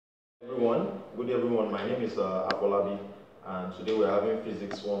Good day everyone. My name is Apolabi, and today we're having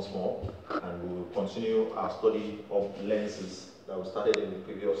physics once more, and we will continue our study of lenses that we started in the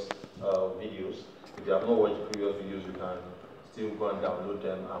previous videos. If you have not watched the previous videos, you can still go and download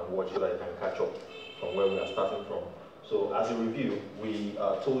them and watch so that you can catch up from where we are starting from. So as a review, we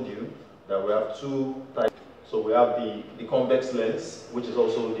told you that we have two types. So we have the convex lens, which is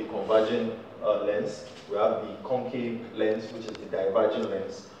also the converging lens. We have the concave lens, which is the diverging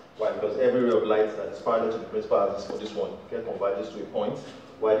lens. Why? Because every ray of light that is parallel to the principal axis for this one converges to a point,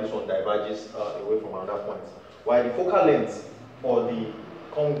 while this one diverges away from another point. While the focal length for the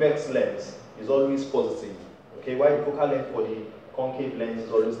convex lens is always positive. Okay, while the focal length for the concave lens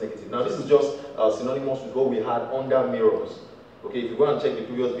is always negative. Now this is just synonymous with what we had under mirrors. Okay, if you go and check the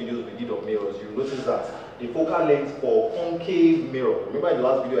previous videos we did on mirrors, you will notice that the focal length for concave mirror, remember in the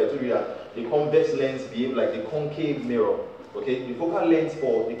last video I told you that the convex lens behave like the concave mirror. Okay, the focal length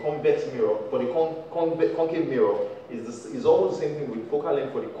for the convex mirror, for the concave mirror is almost the same thing with focal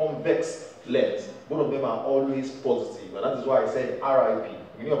length for the convex lens. Both of them are always positive, and that is why I said RIP.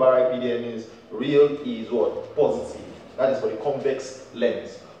 The meaning of RIP there means real is what? Positive. That is for the convex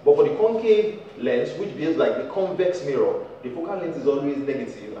lens. But for the concave lens, which behaves like the convex mirror, the focal length is always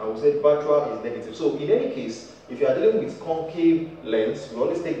negative, and we said virtual is negative. So in any case, if you are dealing with concave lens, you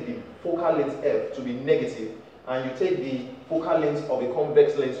always take the focal length f to be negative, and you take the focal length of a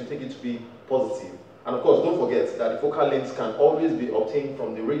convex lens, you take it to be positive. And of course, don't forget that the focal length can always be obtained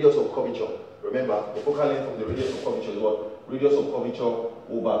from the radius of curvature. Remember, the focal length from the radius of curvature is what? Radius of curvature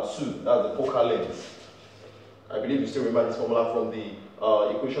over 2. That's the focal length. I believe you still remember this formula from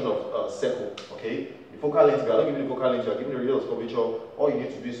the equation of circle. Okay? The focal length, if you are not giving the focal length, you are giving the radius of curvature. All you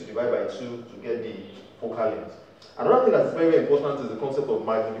need to do is to divide by 2 to get the focal length. Another thing that's very, very important is the concept of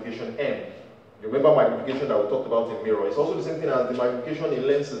magnification M. You remember magnification that we talked about in mirror. It's also the same thing as the magnification in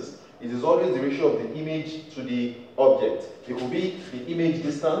lenses. It is always the ratio of the image to the object. It could be the image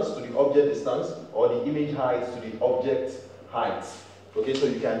distance to the object distance, or the image height to the object height. Okay, so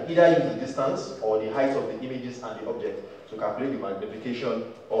you can either use the distance or the height of the images and the object to calculate the magnification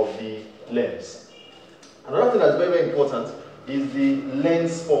of the lens. Another thing that's very, very important is the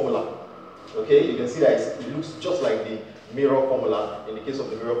lens formula. Okay, you can see that it looks just like the mirror formula. In the case of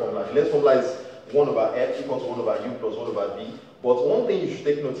the mirror formula, the lens formula is 1 over f equals 1 over u plus 1 over v. But one thing you should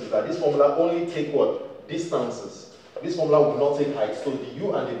take note is that this formula only take what? Distances. This formula will not take height. So the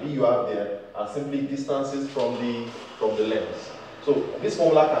u and the v you have there are simply distances from the lens. So this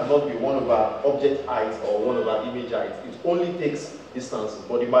formula cannot be 1 over object height or 1 over image height. It only takes distances.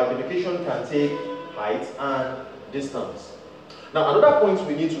 But the magnification can take height and distance. Now another point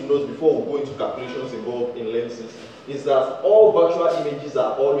we need to note before we go into calculations involved in lenses is that all virtual images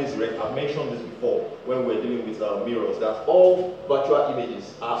are always erect. I've mentioned this before when we're dealing with mirrors, that all virtual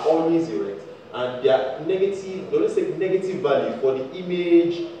images are always erect, and they are negative, they always take negative value for the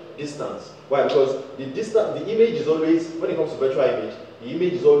image distance. Why? Because the image is always, when it comes to virtual image, the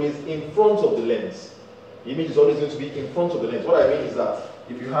image is always in front of the lens. The image is always going to be in front of the lens. What I mean is that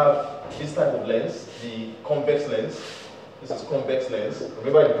if you have this type of lens, the convex lens, this is convex lens.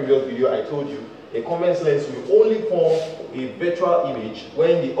 Remember in the previous video I told you, a convex lens will only form a virtual image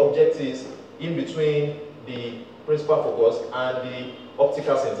when the object is in between the principal focus and the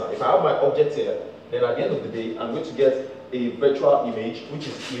optical center. If I have my object here, then at the end of the day, I'm going to get a virtual image which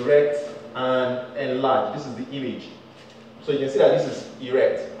is erect and enlarged. This is the image. So you can see that this is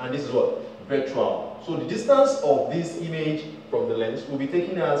erect and this is what? Virtual. So the distance of this image from the lens will be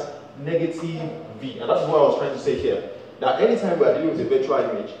taken as negative v. And that's what I was trying to say here. That anytime we are dealing with a virtual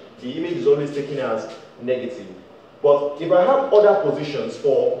image, the image is always taken as negative. But if I have other positions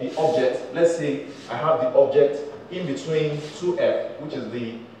for the object, let's say I have the object in between 2f, which is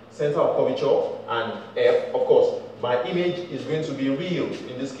the center of curvature, and f, of course, my image is going to be real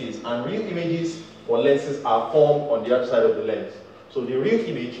in this case. And real images for lenses are formed on the other side of the lens. So the real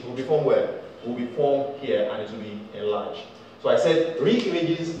image will be formed where? Will be formed here, and it will be enlarged. So I said real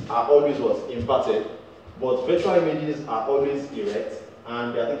images are always what? Inverted. But virtual images are always erect,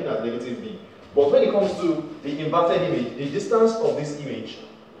 and they are taken as negative v. But when it comes to the inverted image, the distance of this image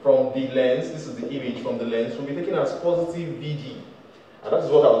from the lens, this is the image from the lens, will be taken as positive vd. And that is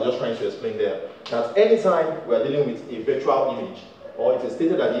what I was just trying to explain there. That anytime we are dealing with a virtual image, or it is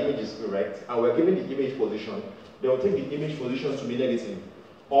stated that the image is erect, and we are given the image position, they will take the image position to be negative.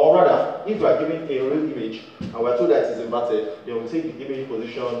 Or rather, if we are given a real image, and we are told that it is inverted, they will take the image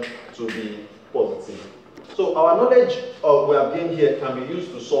position to be positive. So our knowledge we have gained here can be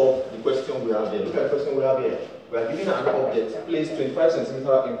used to solve the question we have here. Look at the question we have here. We are given an object placed 25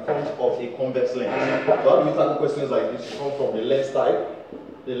 centimeters in front of a convex lens. So how do we tackle questions like this? You come from the lens type,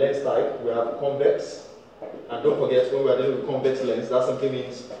 the lens type, we have convex. And don't forget, when we are dealing with convex lens, that simply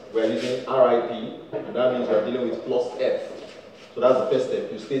means we are using RIP, and that means we are dealing with plus F. So that's the first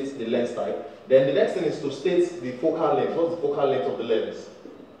step. You state the lens type. Then the next thing is to state the focal length. What's the focal length of the lens?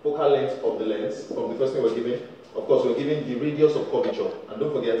 Focal length of the lens, from the first thing we're given. Of course, we're given the radius of curvature. And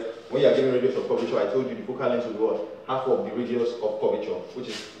don't forget, when you're given radius of curvature, I told you the focal length will be what? Half of the radius of curvature, which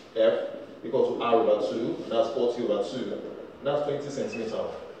is F, equal to R over 2, and that's 40 over 2, and that's 20 centimeters.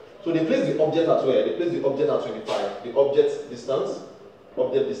 So they place the object at where? They place the object at 25. The object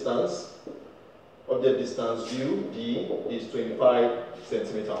distance view D is 25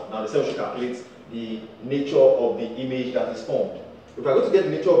 centimeters. Now the cell should calculate the nature of the image that is formed. If we're going to get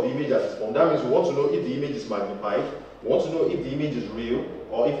the nature of the image that is formed, that means we want to know if the image is magnified, we want to know if the image is real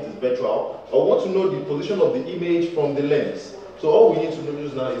or if it is virtual, or we want to know the position of the image from the lens. So all we need to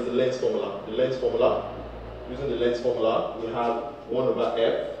use now is the lens formula. The lens formula, using the lens formula, we have 1 over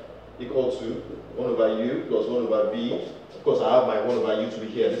F equal to 1 over U plus 1 over V. Of course, I have my 1 over U to be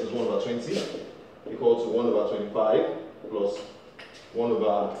here. This is 1 over 20 equal to 1 over 25 plus 1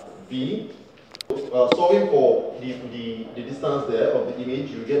 over V. Solving for the distance there of the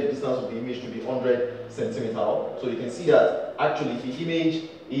image, you get the distance of the image to be 100 centimeters. So you can see that actually the image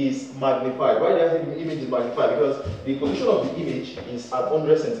is magnified. Why do I say the image is magnified? Because the position of the image is at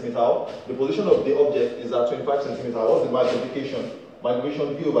 100 centimeters. The position of the object is at 25 centimeters. What's the magnification?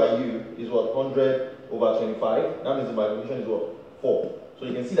 Magnification V over U is what? 100 over 25. That means the magnification is what? 4. So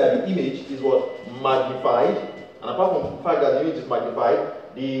you can see that the image is what? Magnified. And apart from the fact that the image is magnified,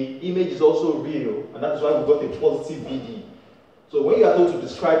 the image is also real, and that's why we got a positive VD. So when you are told to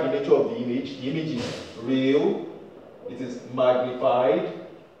describe the nature of the image is real, it is magnified,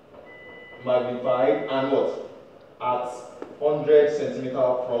 and what? At 100 centimeters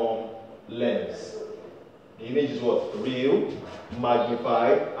from lens. The image is what? Real,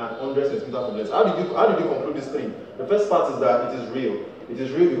 magnified, and 100 centimeters from lens. How did you conclude this thing? The first part is that it is real. It is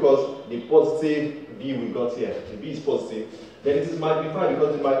real because the positive V we got here, the V is positive. Then it is magnified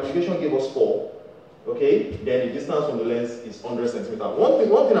because the magnification gave us 4. Okay? Then the distance from the lens is 100 centimeters. One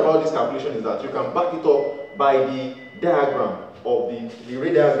thing about this calculation is that you can back it up by the diagram of the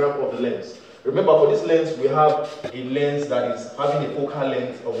ray diagram of the lens. Remember, for this lens, we have a lens that is having a focal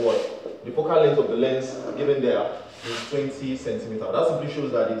length of what? The focal length of the lens given there is 20 centimeters. That simply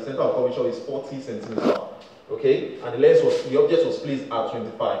shows that the center of curvature is 40 centimeters. Okay? And the object was placed at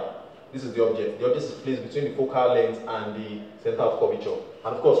 25. This is the object. The object is placed between the focal length and the center of curvature.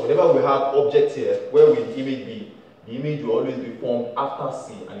 And of course, whenever we have objects here, where will the image be? The image will always be formed after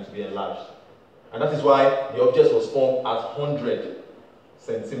C and it will be enlarged. And that is why the object was formed at 100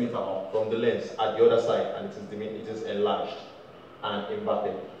 centimeters from the lens at the other side, and it is enlarged and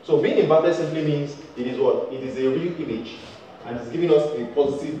inverted. So being inverted simply means it is what? It is a real image, and it's giving us a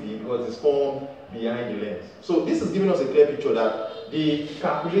positive V because it's formed behind the lens. So this is giving us a clear picture that the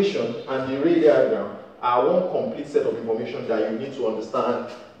calculation and the ray diagram are one complete set of information that you need to understand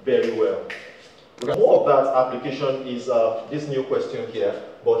very well. More of that application is this new question here,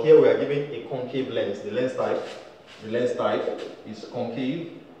 but here we are giving a concave lens. The lens type is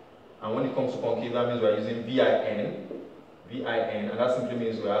concave, and when it comes to concave, that means we are using VIN, and that simply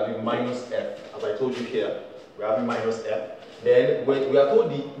means we are having minus F. As I told you here, we are having minus F. Then we are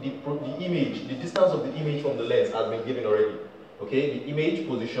told the image, the distance of the image from the lens has been given already. Okay, the image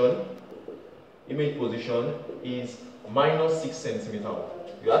position is minus 6 centimeters.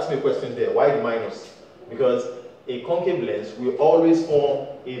 You asked me a question there, why the minus? Because a concave lens will always form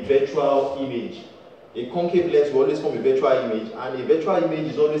a virtual image. A concave lens will always form a virtual image, and a virtual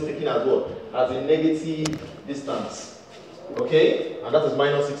image is always taken as what? As a negative distance. Okay, and that is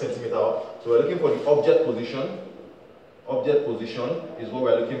minus 6 centimeters. So we're looking for the object position. Object position is what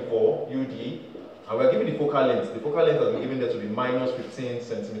we're looking for, UD. And we're given the focal length. The focal length has been given there to be minus 15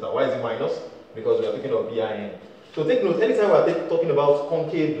 centimeters. Why is it minus? Because we are talking of VIN. So take note, anytime we are talking about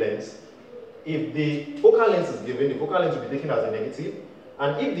concave lens, if the focal length is given, the focal length will be taken as a negative.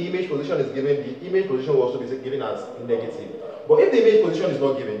 And if the image position is given, the image position will also be given as negative. But if the image position is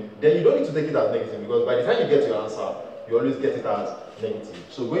not given, then you don't need to take it as negative, because by the time you get your answer, you always get it as negative.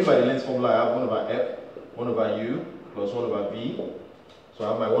 So going by the lens formula, I have 1 over F, 1 over U, plus 1 over V. So I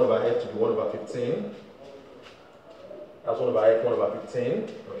have my 1 over F to be 1 over 15. That's 1 over F, 1 over 15.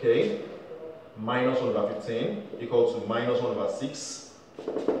 Okay. Minus 1 over 15 equal to minus 1 over 6.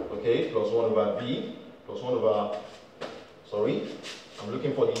 Okay. Plus 1 over V. Plus 1 over, sorry, I'm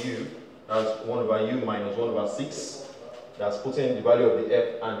looking for the U. That's 1 over U minus 1 over 6. That's putting the value of the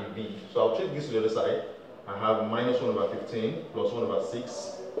F and the V. So I'll take this to the other side. I have minus 1 over 15 plus 1 over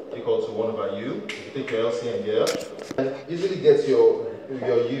 6 equal to 1 over U. If you take your LCM here, and easily get your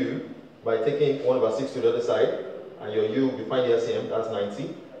your U by taking 1/6 to the other side, and your U, you find the LCM, that's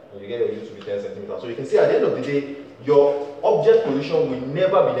 90, and you get your U to be 10 centimeters. So you can see at the end of the day, your object position will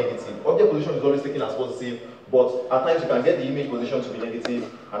never be negative. Object position is always taken as positive, but at times you can get the image position to be negative,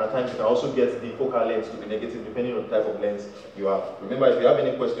 and at times you can also get the focal length to be negative depending on the type of lens you have. Remember, if you have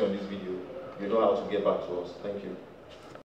any question on this video, you know how to get back to us. Thank you.